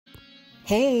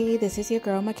Hey, this is your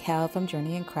girl Mikkel from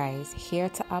Journey in Christ, here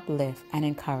to uplift and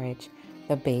encourage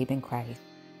the babe in Christ.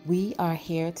 We are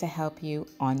here to help you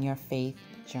on your faith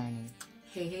journey.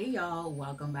 Hey, y'all.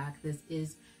 Welcome back. This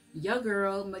is your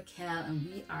girl Mikkel, and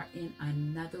we are in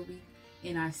another week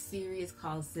in our series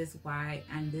called Sis Why.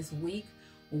 And this week,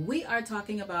 we are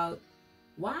talking about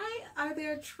why are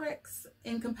there tricks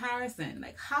in comparison?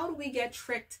 Like, how do we get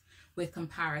tricked with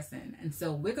comparison? And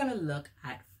so we're going to look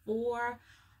at 4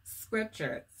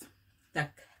 scriptures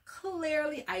that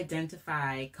clearly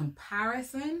identify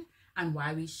comparison and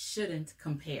why we shouldn't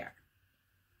compare.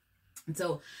 And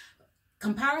so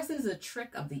comparison is a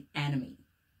trick of the enemy.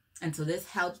 And so this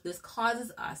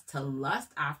causes us to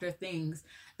lust after things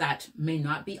that may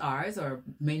not be ours or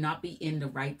may not be in the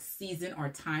right season or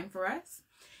time for us.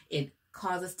 It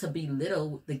causes us to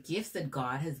belittle the gifts that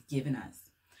God has given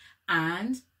us.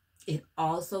 And it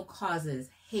also causes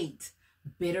hate,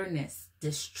 bitterness,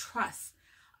 distrust,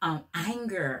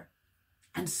 anger,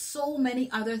 and so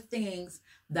many other things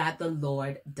that the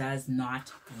Lord does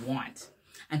not want.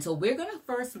 And so we're going to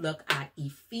first look at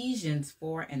Ephesians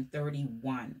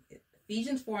 4:31.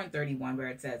 Ephesians 4:31, where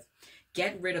it says,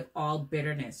 "Get rid of all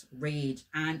bitterness, rage,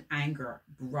 and anger,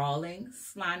 brawling,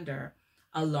 slander,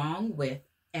 along with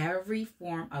every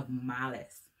form of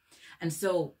malice." And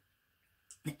so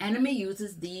the enemy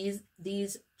uses these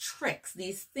tricks,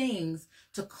 these things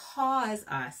to cause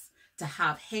us to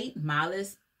have hate,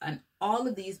 malice, and all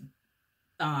of these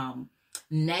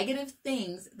negative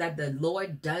things that the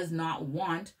Lord does not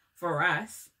want for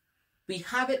us. We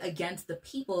have it against the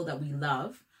people that we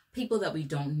love, people that we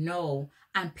don't know,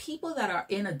 and people that are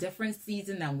in a different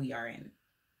season than we are in.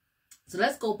 So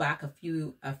let's go back a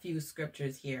few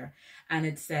scriptures here, and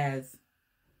it says,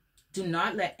 "Do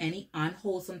not let any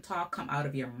unwholesome talk come out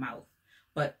of your mouth,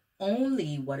 but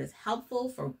only what is helpful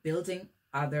for building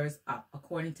others up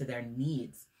according to their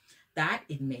needs, that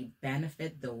it may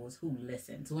benefit those who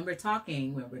listen." So when we're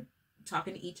talking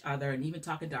to each other and even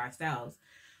talking to ourselves,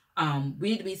 we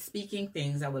need to be speaking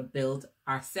things that would build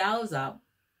ourselves up,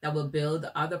 that will build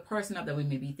the other person up that we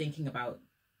may be thinking about.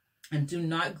 And do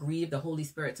not grieve the Holy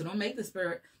Spirit. So don't make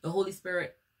the Holy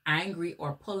Spirit angry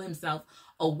or pull himself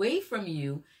away from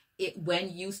you when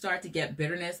you start to get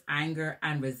bitterness, anger,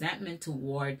 and resentment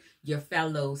toward your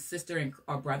fellow sister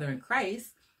or brother in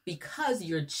Christ, because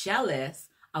you're jealous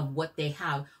of what they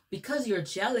have, because you're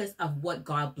jealous of what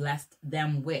God blessed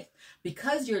them with,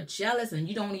 because you're jealous and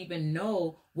you don't even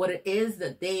know what it is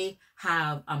that they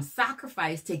have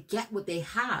sacrificed to get what they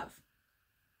have.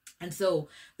 And so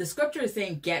the scripture is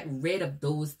saying, get rid of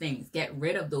those things, get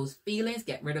rid of those feelings,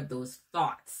 get rid of those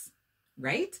thoughts,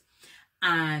 right?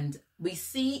 And we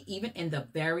see even in the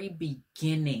very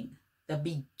beginning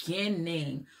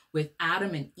with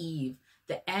Adam and Eve,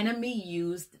 the enemy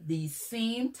used these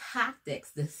same tactics,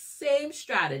 the same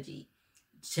strategy,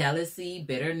 jealousy,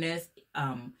 bitterness,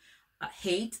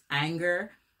 hate,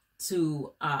 anger,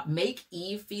 to make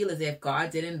Eve feel as if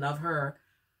God didn't love her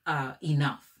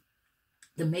enough,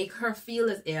 to make her feel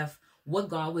as if what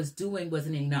God was doing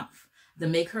wasn't enough, to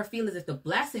make her feel as if the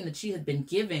blessing that she had been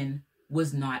given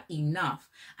was not enough.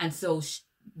 And so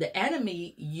the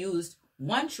enemy used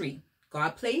one tree.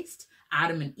 God placed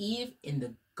Adam and Eve in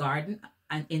the garden,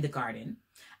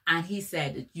 and he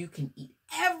said that you can eat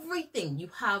everything. You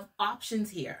have options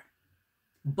here.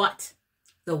 But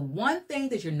the one thing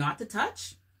that you're not to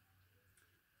touch,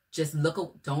 just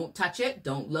don't touch it.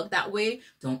 Don't look that way.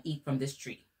 Don't eat from this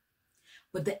tree.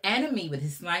 But the enemy, with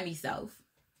his slimy self,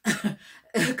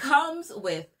 comes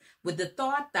with the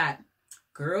thought that,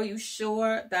 girl, you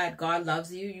sure that God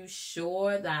loves you? You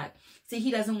sure that,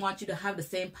 he doesn't want you to have the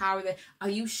same power that, are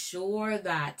you sure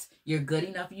that you're good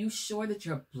enough? Are you sure that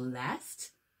you're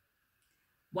blessed?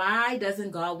 Why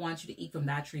doesn't God want you to eat from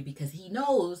that tree? Because he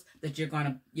knows that you're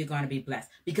gonna be blessed.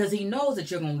 Because he knows that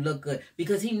you're gonna look good.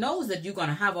 Because he knows that you're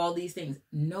gonna have all these things.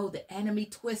 No, the enemy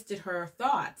twisted her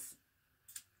thoughts.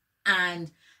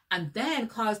 And then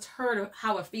caused her to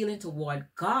have a feeling toward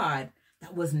God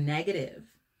that was negative.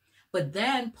 But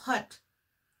then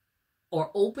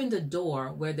opened a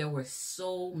door where there were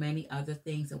so many other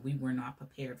things that we were not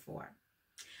prepared for.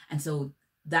 And so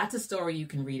that's a story you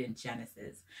can read in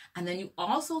Genesis. And then you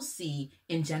also see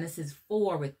in Genesis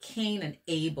 4 with Cain and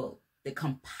Abel, the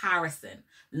comparison,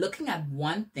 looking at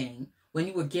one thing. When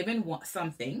you were given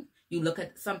something, you look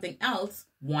at something else,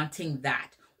 wanting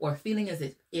that, or feeling as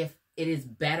if it is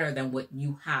better than what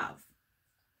you have.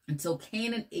 And so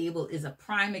Cain and Abel is a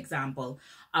prime example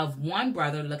of one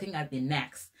brother looking at the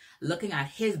next, looking at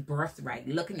his birthright,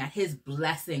 looking at his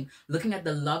blessing, looking at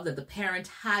the love that the parent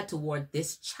had toward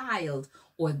this child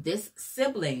or this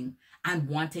sibling and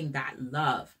wanting that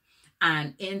love.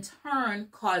 and in turn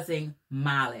causing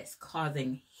malice,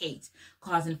 causing hate,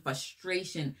 causing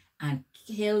frustration and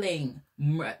killing,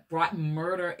 brought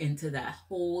murder into that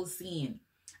whole scene.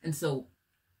 And so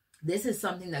this is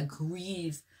something that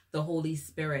grieves the Holy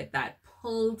Spirit, that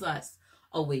pulls us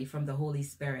away from the Holy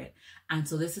Spirit. And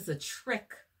so this is a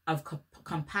trick of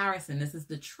comparison. This is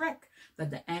the trick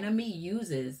that the enemy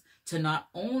uses to not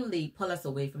only pull us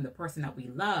away from the person that we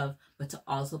love, but to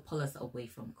also pull us away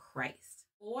from Christ.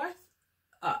 Fourth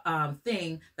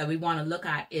thing that we want to look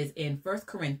at is in 1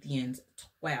 Corinthians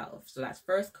 12. So that's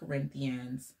 1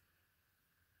 Corinthians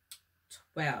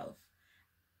 12.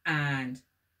 And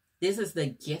this is the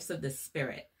gifts of the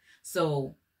Spirit.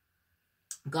 So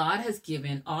God has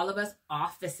given all of us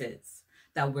offices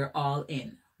that we're all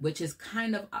in, which is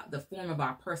kind of the form of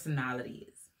our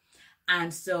personalities.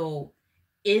 And so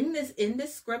in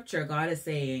this scripture, God is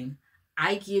saying,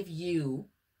 I give you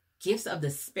gifts of the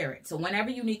Spirit. So whenever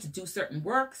you need to do certain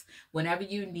works, whenever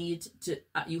you need to,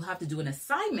 you have to do an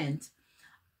assignment,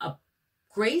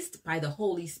 graced by the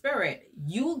Holy Spirit,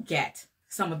 you'll get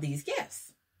some of these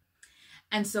gifts.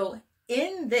 And so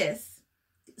in this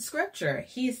scripture,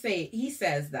 he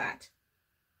says that,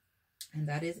 and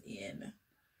that is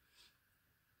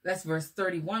that's verse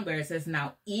 31, where it says,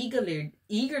 now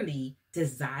eagerly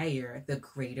desire the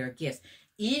greater gifts.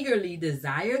 Eagerly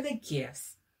desire the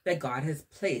gifts that God has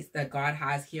placed, that God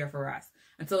has here for us.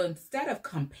 And so instead of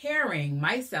comparing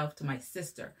myself to my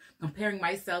sister, comparing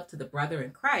myself to the brother in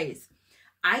Christ,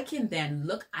 I can then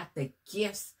look at the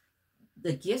gifts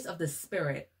of the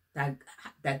Spirit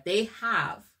that they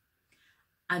have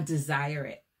and desire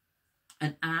it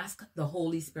and ask the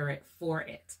Holy Spirit for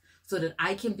it, so that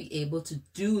I can be able to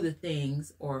do the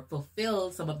things or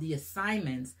fulfill some of the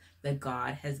assignments that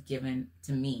God has given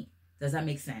to me. Does that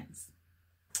make sense?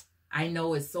 I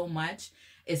know it's so much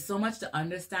to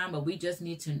understand, but we just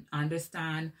need to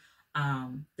understand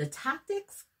the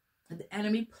tactics that the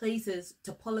enemy places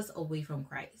to pull us away from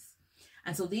Christ.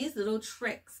 And so these little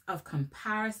tricks of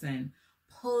comparison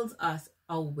pulls us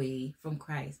away from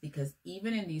Christ, because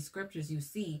even in these scriptures, you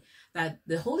see that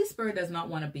the Holy Spirit does not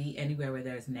want to be anywhere where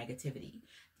there's negativity.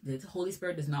 The Holy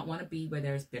Spirit does not want to be where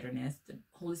there's bitterness. The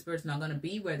Holy Spirit's not going to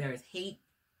be where there's hate,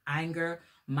 anger,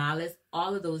 malice,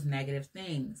 all of those negative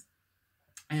things.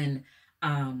 And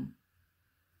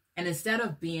instead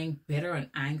of being bitter and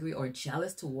angry or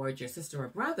jealous towards your sister or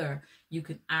brother, you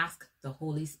can ask the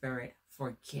Holy Spirit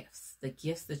for gifts, the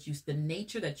gifts that the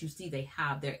nature that you see they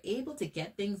have. They're able to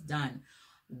get things done.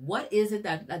 What is it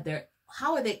that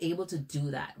how are they able to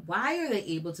do that? Why are they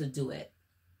able to do it?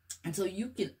 And so you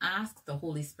can ask the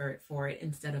Holy Spirit for it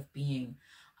instead of being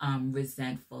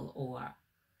resentful or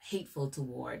hateful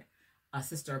toward a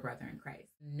sister or brother in Christ.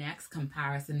 Next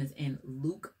comparison is in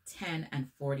Luke 10 and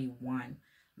 41.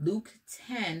 Luke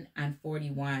 10 and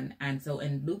 41. And so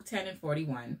in Luke 10 and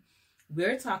 41,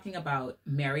 we're talking about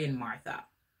Mary and Martha.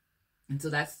 And so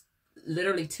that's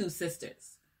literally two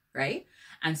sisters, right?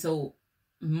 And so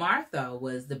Martha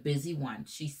was the busy one.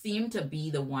 She seemed to be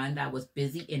the one that was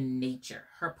busy in nature.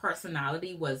 Her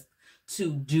personality was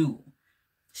to do.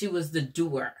 She was the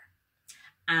doer.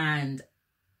 And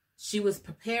she was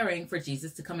preparing for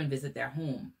Jesus to come and visit their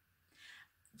home.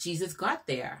 Jesus got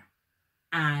there,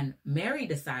 and Mary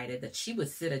decided that she would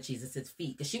sit at Jesus'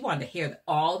 feet because she wanted to hear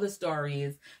all the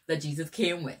stories that Jesus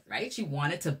came with, right? She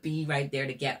wanted to be right there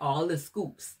to get all the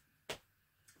scoops.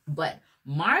 But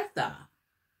Martha,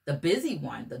 the busy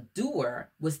one, the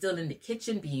doer, was still in the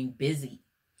kitchen being busy.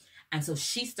 And so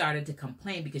she started to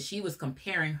complain because she was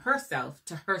comparing herself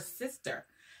to her sister.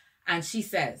 And she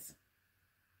says,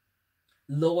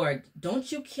 Lord, don't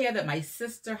you care that my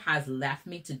sister has left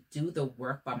me to do the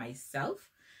work by myself?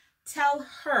 Tell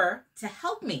her to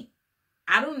help me.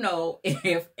 I don't know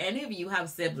if any of you have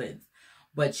siblings,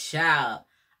 but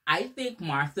I think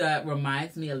Martha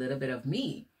reminds me a little bit of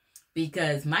me,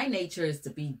 because my nature is to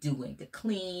be doing, to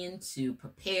clean, to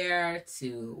prepare,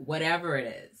 to whatever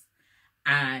it is.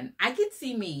 And I could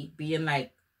see me being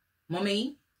like,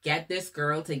 Mommy, get this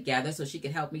girl together so she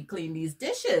can help me clean these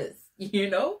dishes,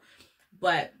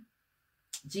 But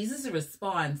Jesus'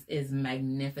 response is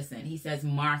magnificent. He says,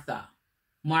 Martha,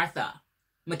 Martha,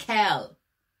 Michael,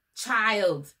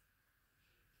 child.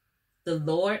 The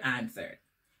Lord answered,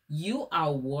 you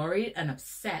are worried and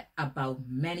upset about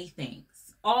many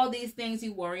things. All these things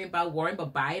you worrying about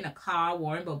buying a car,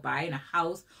 worrying about buying a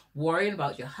house, worrying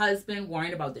about your husband,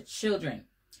 worrying about the children.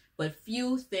 But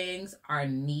few things are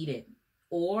needed,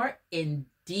 or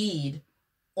indeed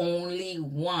only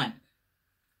one.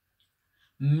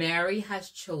 Mary has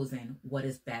chosen what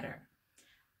is better,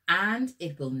 and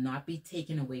it will not be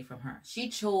taken away from her. She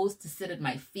chose to sit at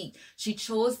my feet. She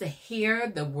chose to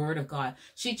hear the word of God.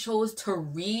 She chose to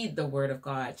read the word of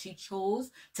God. She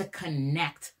chose to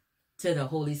connect to the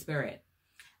Holy Spirit.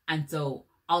 And so,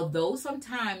 although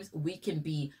sometimes we can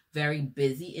be very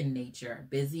busy in nature,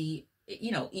 busy,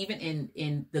 even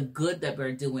in the good that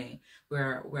we're doing,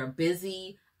 we're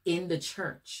busy in the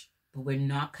church, but we're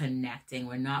not connecting.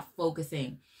 We're not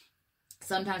focusing.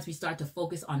 Sometimes we start to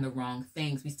focus on the wrong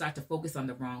things. We start to focus on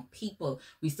the wrong people.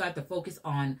 We start to focus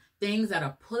on things that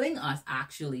are pulling us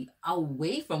actually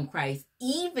away from Christ,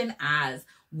 even as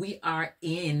we are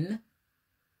in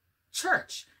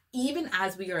church, even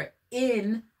as we are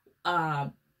in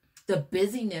the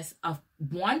busyness of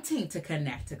wanting to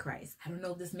connect to Christ. I don't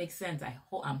know if this makes sense.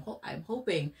 I'm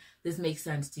hoping this makes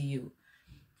sense to you,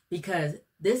 because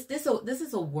this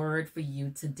is a word for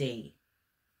you today.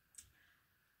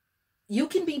 You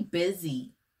can be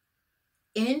busy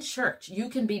in church. You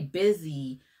can be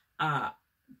busy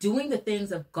doing the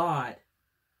things of God,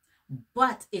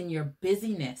 but in your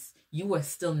busyness, you are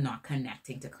still not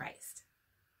connecting to Christ.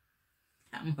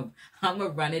 I'm gonna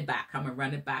run it back.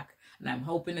 And I'm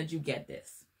hoping that you get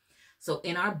this. So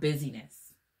in our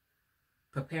busyness,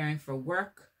 preparing for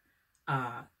work,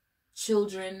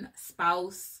 children,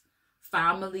 spouse,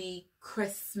 family,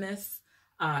 Christmas,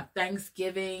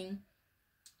 Thanksgiving,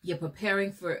 you're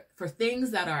preparing for things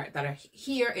that are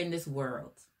here in this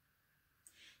world.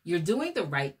 You're doing the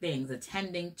right things,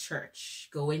 attending church,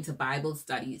 going to Bible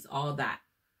studies, all that.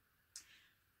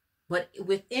 But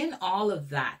within all of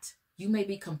that, you may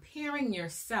be comparing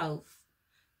yourself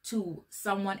to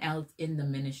someone else in the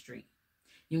ministry.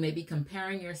 You may be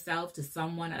comparing yourself to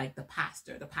someone like the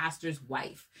pastor, the pastor's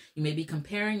wife. You may be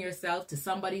comparing yourself to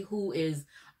somebody who is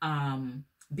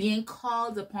being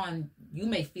called upon. You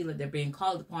may feel that they're being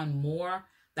called upon more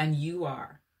than you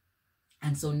are.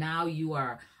 And so now you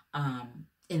are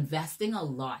investing a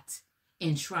lot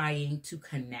in trying to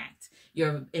connect.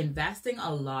 You're investing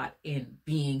a lot in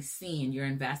being seen. You're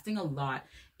investing a lot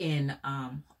in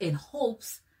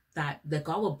hopes that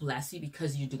God will bless you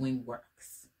because you're doing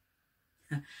works.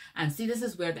 And see, this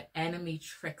is where the enemy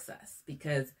tricks us,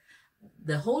 because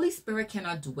the Holy Spirit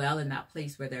cannot dwell in that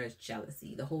place where there is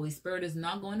jealousy. The Holy Spirit is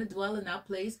not going to dwell in that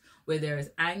place where there is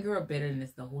anger or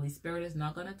bitterness. The Holy Spirit is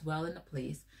not going to dwell in a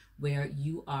place where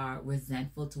you are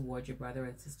resentful toward your brother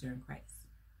and sister in Christ.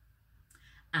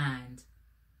 And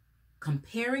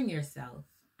comparing yourself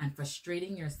and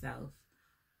frustrating yourself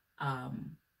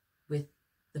with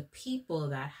the people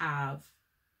that have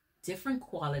different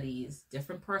qualities,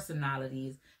 different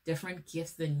personalities, different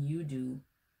gifts than you do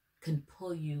can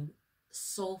pull you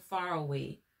so far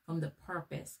away from the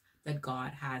purpose that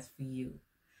God has for you.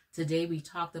 Today we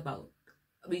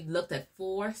looked at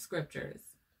 4 scriptures.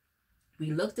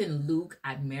 We looked in Luke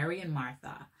at Mary and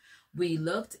Martha. We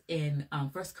looked in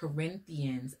 1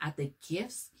 Corinthians at the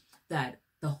gifts that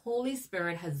the Holy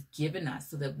Spirit has given us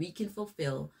so that we can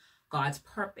fulfill God's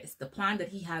purpose, the plan that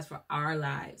he has for our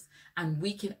lives. And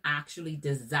we can actually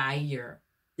desire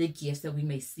the gifts that we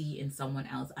may see in someone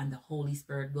else, and the Holy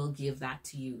Spirit will give that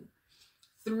to you.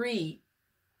 3,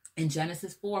 in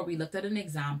Genesis 4, we looked at an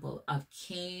example of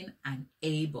Cain and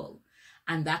Abel.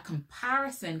 And that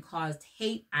comparison caused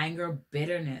hate, anger,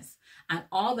 bitterness, and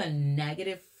all the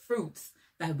negative fruits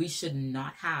that we should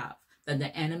not have, that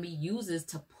the enemy uses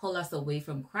to pull us away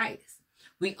from Christ.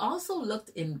 We also looked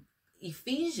in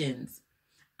Ephesians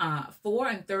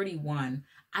 4:31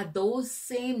 at those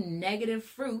same negative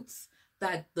fruits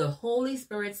that the Holy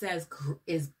Spirit says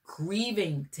is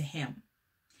grieving to him.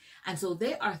 And so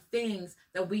there are things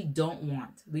that we don't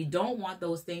want. We don't want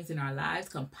those things in our lives.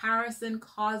 Comparison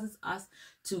causes us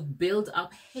to build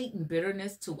up hate and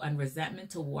bitterness and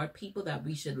resentment toward people that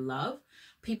we should love,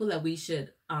 people that we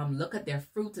should look at their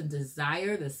fruits and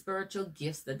desire the spiritual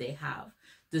gifts that they have,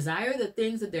 desire the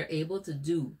things that they're able to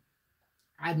do,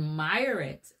 admire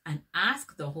it, and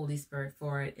ask the Holy Spirit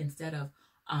for it, instead of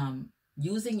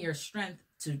using your strength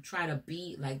to try to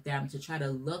be like them, to try to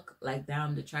look like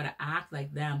them, to try to act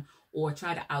like them, or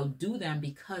try to outdo them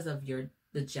because of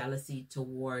the jealousy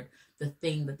toward the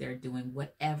thing that they're doing,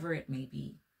 whatever it may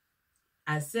be.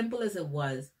 As simple as it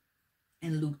was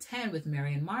in Luke 10 with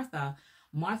Mary and Martha,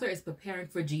 Martha is preparing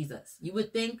for Jesus. You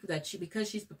would think that because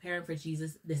she's preparing for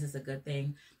Jesus, this is a good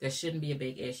thing. There shouldn't be a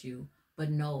big issue. But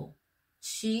no,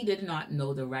 she did not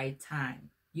know the right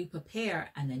time. You prepare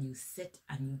and then you sit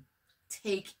and you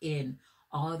take in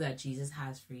all that Jesus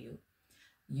has for you.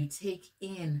 You take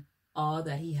in all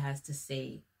that he has to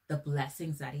say, the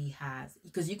blessings that he has,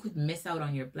 because you could miss out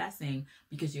on your blessing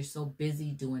because you're so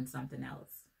busy doing something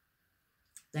else.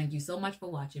 Thank you so much for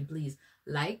watching. Please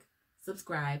like,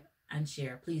 subscribe, and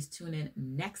share. Please tune in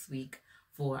next week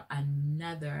for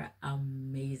another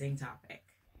amazing topic.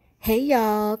 Hey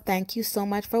y'all, thank you so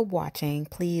much for watching.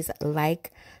 Please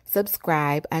like,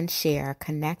 subscribe, and share.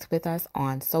 Connect with us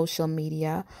on social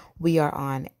media. We are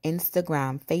on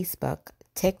Instagram, Facebook,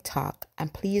 TikTok,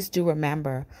 and please do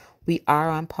remember we are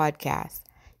on podcasts.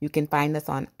 You can find us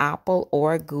on Apple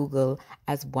or Google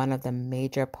as one of the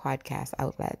major podcast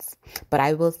outlets. But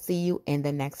I will see you in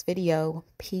the next video.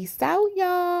 Peace out,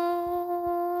 y'all.